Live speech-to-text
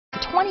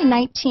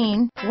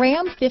2019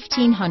 Ram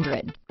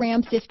 1500.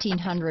 Ram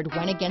 1500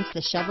 went against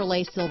the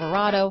Chevrolet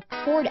Silverado,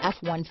 Ford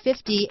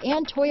F-150,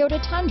 and Toyota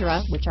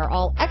Tundra, which are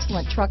all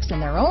excellent trucks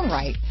in their own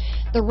right.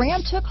 The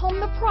Ram took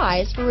home the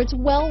prize for its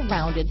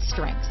well-rounded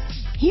strengths.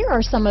 Here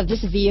are some of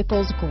this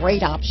vehicle's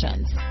great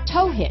options: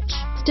 tow hitch,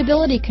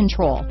 stability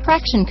control,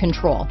 traction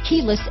control,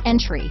 keyless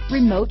entry,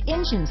 remote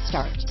engine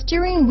start,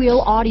 steering wheel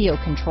audio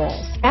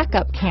controls,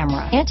 backup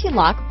camera,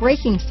 anti-lock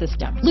braking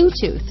system,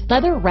 Bluetooth,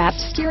 leather-wrapped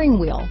steering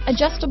wheel,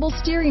 adjustable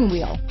steering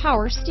wheel,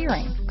 power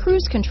steering,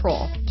 cruise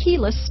control,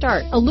 keyless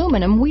start,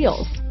 aluminum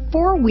wheels,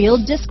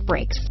 four-wheel disc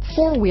brakes,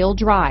 four-wheel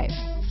drive,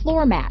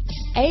 floor mats,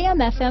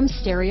 AM/FM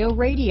stereo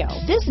radio.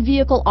 This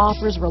vehicle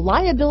offers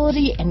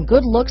reliability and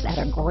good looks at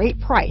a great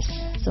price.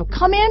 So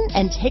come in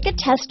and take a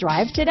test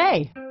drive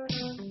today.